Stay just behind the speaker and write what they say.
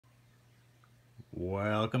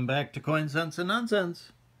Welcome back to Coin Sense and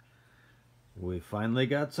Nonsense. We finally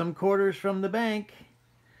got some quarters from the bank.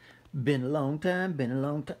 Been a long time, been a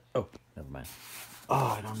long time. Oh, never mind.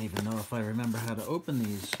 Oh, I don't even know if I remember how to open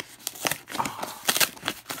these. Oh,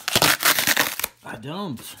 I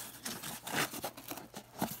don't.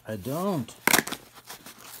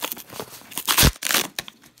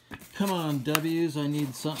 Come on, W's. I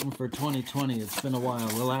need something for 2020. It's been a while.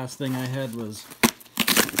 The last thing I had was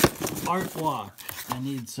Art Block. I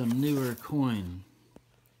need some newer coin.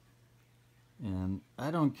 And I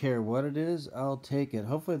don't care what it is, I'll take it.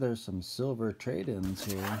 Hopefully there's some silver trade-ins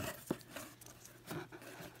here.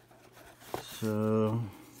 So,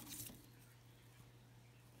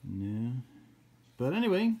 yeah. But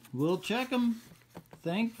anyway, we'll check them.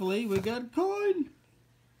 Thankfully, we got coin.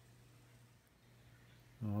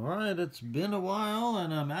 Alright, it's been a while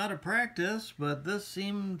and I'm out of practice, but this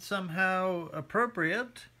seemed somehow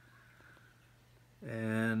appropriate.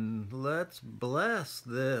 And let's bless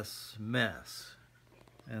this mess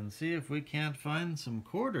and see if we can't find some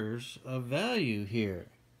quarters of value here.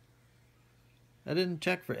 I didn't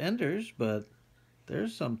check for enders, but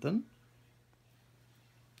there's something.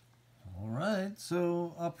 Alright,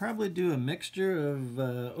 so I'll probably do a mixture of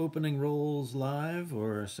opening rolls live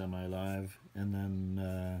or semi-live and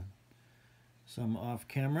then some off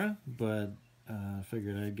camera, but I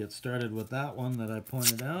figured I'd get started with that one that I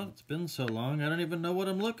pointed out. It's been so long, I don't even know what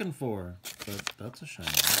I'm looking for, but that's a shame.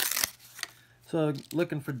 So,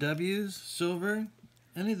 looking for W's, silver,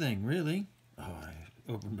 anything, really. Oh, I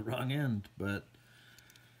opened the wrong end, but...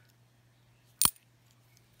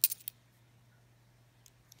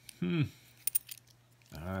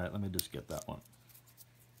 Alright, let me just get that one.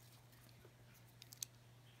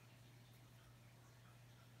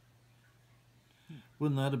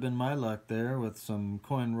 Wouldn't that have been my luck there with some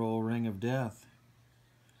coin roll ring of death?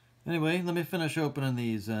 Anyway, let me finish opening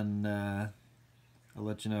these and I'll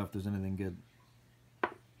let you know if there's anything good.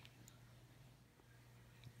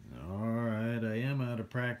 Alright, I am out of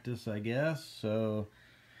practice, I guess. So,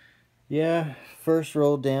 yeah, first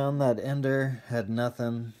roll down, that ender had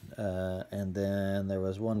nothing. And then there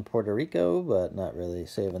was one Puerto Rico, but not really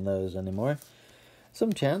saving those anymore.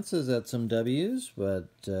 Some chances at some W's, but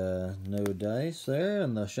no dice there.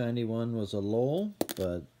 And the shiny one was a lol,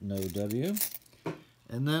 but no W.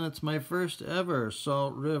 And then it's my first ever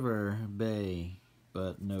Salt River Bay,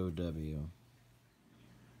 but no W.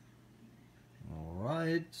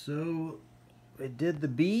 Alright, so I did the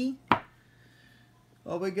B.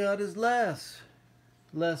 All we got is less.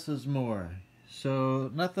 Less is more. So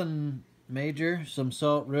nothing major, some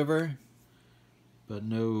Salt River, but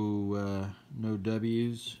no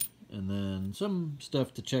W's, and then some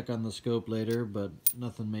stuff to check on the scope later, but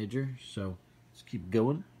nothing major, so let's keep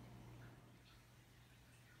going.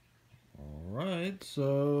 Alright,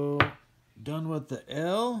 so done with the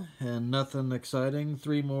L, and nothing exciting.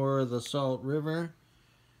 3 more of the Salt River,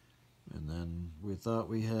 and then we thought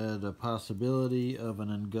we had a possibility of an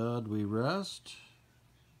In God We Rest,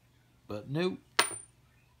 but nope.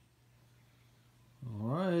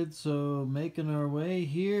 Alright, so making our way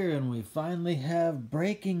here, and we finally have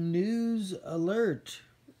breaking news alert.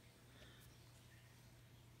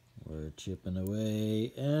 We're chipping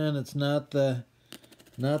away, and it's not the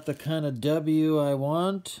kind of W I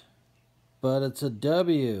want, but it's a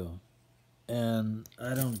W. And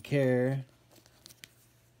I don't care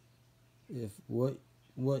if what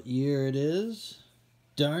year it is.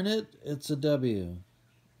 Darn it, it's a W.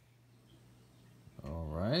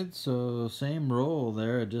 Alright, so same roll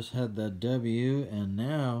there, I just had that W, and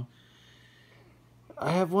now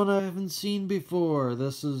I have one I haven't seen before.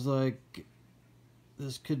 This is like,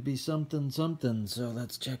 this could be something, so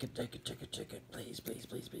let's check it, please.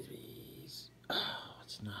 Oh,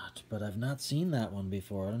 it's not, but I've not seen that one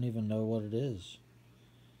before. I don't even know what it is.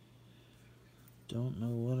 Don't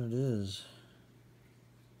know what it is.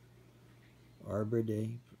 Arbor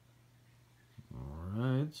Day.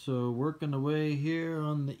 Alright, so working away here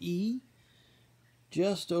on the E.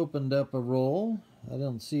 Just opened up a roll. I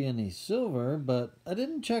don't see any silver, but I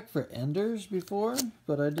didn't check for enders before,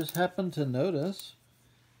 but I just happened to notice.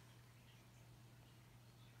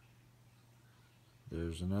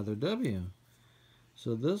 There's another W.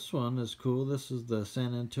 So this one is cool. This is the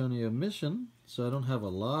San Antonio Mission, so I don't have a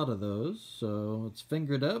lot of those, so it's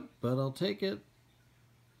fingered up, but I'll take it.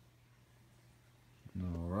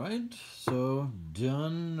 Alright, so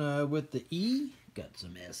done with the E. Got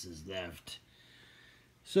some S's left.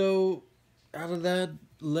 So out of that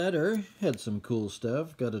letter, had some cool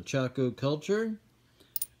stuff. Got a Chaco Culture.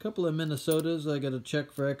 A couple of Minnesotas I got to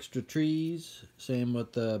check for extra trees. Same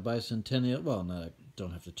with the Bicentennial. Well, not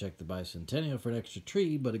don't have to check the bicentennial for an extra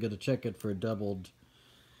tree, but I got to check it for a doubled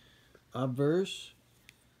obverse.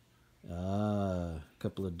 A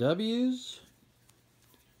couple of W's.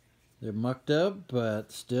 They're mucked up,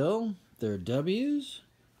 but still, they're W's.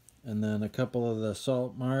 And then a couple of the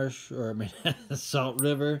salt marsh, or I mean, salt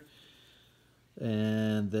river.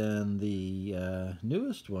 And then the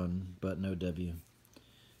newest one, but no W.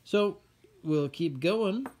 So we'll keep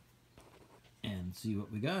going and see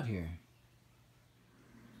what we got here.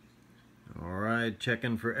 Alright,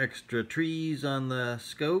 checking for extra trees on the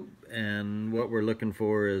scope, and what we're looking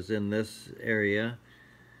for is in this area,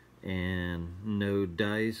 and no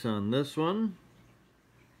dice on this one.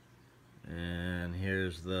 And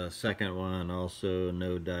here's the second one, also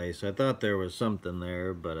no dice. I thought there was something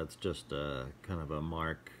there, but it's just a kind of a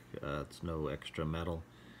mark. It's no extra metal.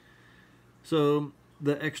 So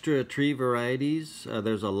the extra tree varieties,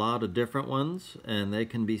 there's a lot of different ones, and they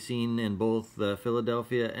can be seen in both the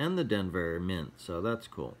Philadelphia and the Denver mint, so that's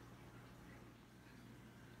cool.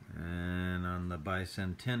 And on the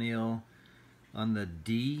bicentennial, on the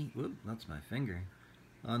D, whoop, that's my finger.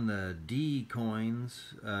 On the D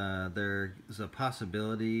coins, there's a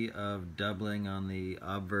possibility of doubling on the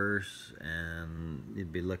obverse, and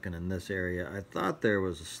you'd be looking in this area. I thought there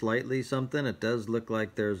was slightly something. It does look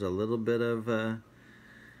like there's a little bit of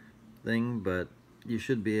thing, but you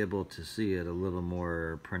should be able to see it a little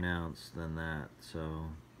more pronounced than that, so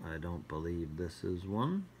I don't believe this is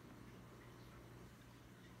one.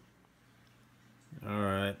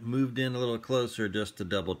 Alright, moved in a little closer just to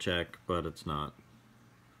double check, but it's not.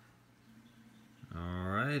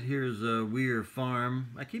 Alright, here's a Weir Farm.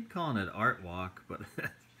 I keep calling it Art Walk, but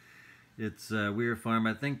it's a Weir Farm.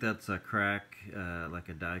 I think that's a crack, like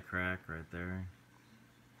a die crack right there.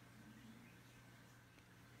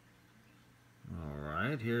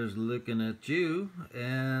 Alright, here's looking at you,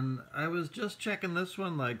 and I was just checking this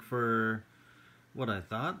one like for what I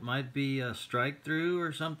thought might be a strike through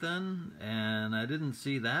or something, and I didn't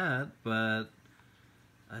see that, but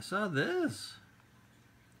I saw this.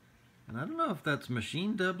 And I don't know if that's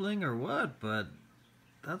machine doubling or what, but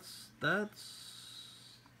that's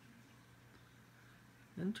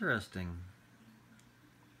interesting.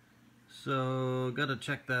 So gotta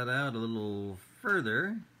check that out a little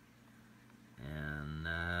further. And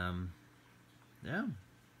yeah.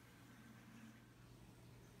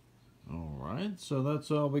 Alright, so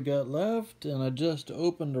that's all we got left, and I just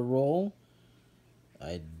opened a roll.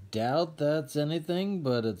 I doubt that's anything,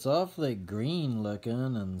 but it's awfully green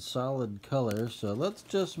looking and solid color, so let's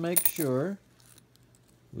just make sure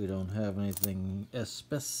we don't have anything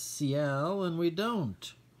especial, and we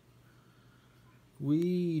don't.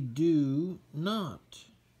 We do not.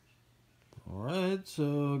 Alright,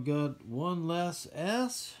 so got one less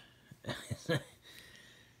S.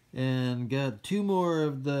 And got two more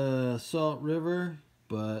of the Salt River,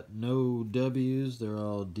 but no W's. They're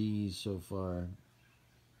all D's so far.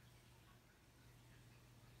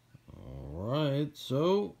 Alright,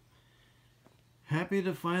 so happy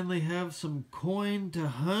to finally have some coin to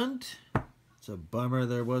hunt. It's a bummer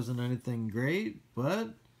there wasn't anything great,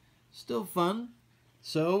 but still fun.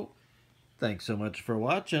 So, thanks so much for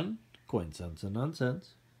watching Coin Sense and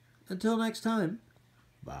Nonsense. Until next time,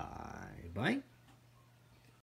 bye-bye.